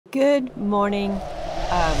Good morning.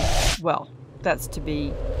 Well, that's to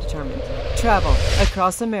be determined. Travel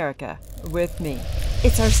across America with me.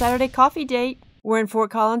 It's our Saturday coffee date. We're in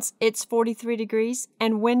Fort Collins. It's 43 degrees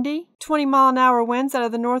and windy. 20-mile-an-hour winds out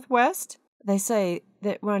of the northwest. They say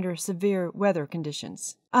that we're under severe weather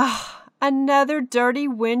conditions. Another dirty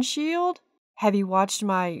windshield? Have you watched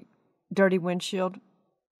my dirty windshield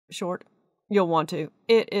short? You'll want to.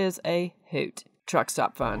 It is a hoot. Truck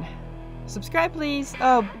stop fun. Subscribe, please.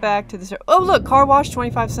 Oh, back to the show. Oh, look, car wash,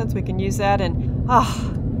 25 cents. We can use that. And,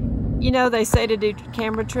 you know, they say to do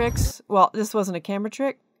camera tricks. Well, this wasn't a camera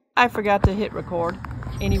trick. I forgot to hit record.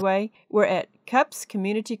 Anyway, we're at Cups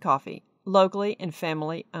Community Coffee, locally and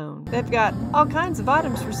family owned. They've got all kinds of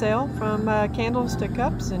items for sale, from candles to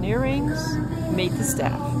cups and earrings. Meet the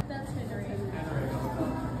staff. That's Henry.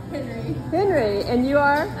 Henry, and you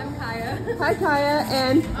are? I'm Kaya. Hi, Kaya,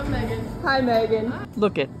 and I'm Megan. hi, Megan.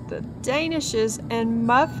 Look at the danishes and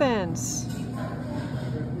muffins.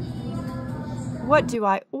 What do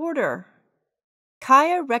I order?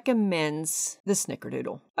 Kaya recommends the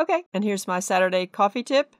Snickerdoodle. Okay, and here's my Saturday coffee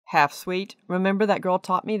tip. Half sweet. Remember that girl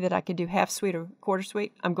taught me that I could do half sweet or quarter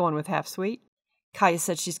sweet? I'm going with half sweet. Kaya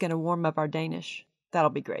said she's going to warm up our Danish.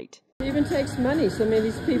 That'll be great. It even takes money. So many of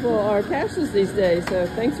these people are cashless these days, so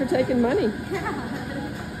thanks for taking money.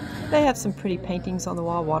 They have some pretty paintings on the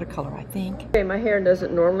wall, watercolor, I think. Okay, my hair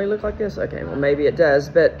doesn't normally look like this. Okay, well, maybe it does,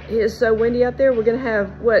 but it is so windy out there. We're gonna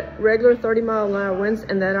have, what, regular 30-mile-an-hour winds,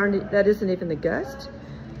 and that isn't even the gust?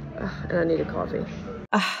 And I need a coffee.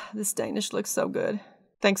 This Danish looks so good.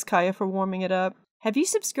 Thanks, Kaya, for warming it up. Have you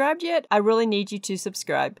subscribed yet? I really need you to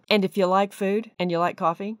subscribe. And if you like food and you like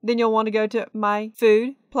coffee, then you'll want to go to my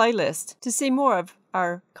food playlist to see more of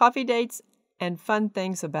our coffee dates and fun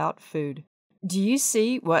things about food. Do you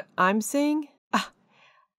see what I'm seeing?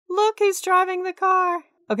 Look who's driving the car.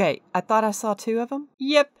 Okay, I thought I saw two of them.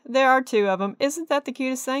 Yep, there are two of them. Isn't that the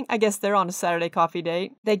cutest thing? I guess they're on a Saturday coffee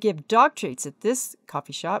date. They give dog treats at this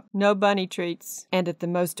coffee shop. No bunny treats. And at the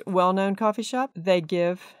most well-known coffee shop, they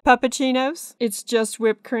give puppuccinos. It's just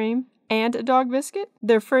whipped cream and a dog biscuit.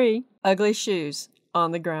 They're free. Ugly shoes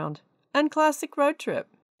on the ground. And classic road trip.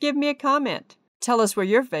 Give me a comment. Tell us where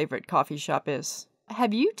your favorite coffee shop is.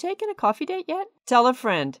 Have you taken a coffee date yet? Tell a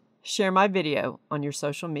friend. Share my video on your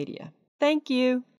social media. Thank you.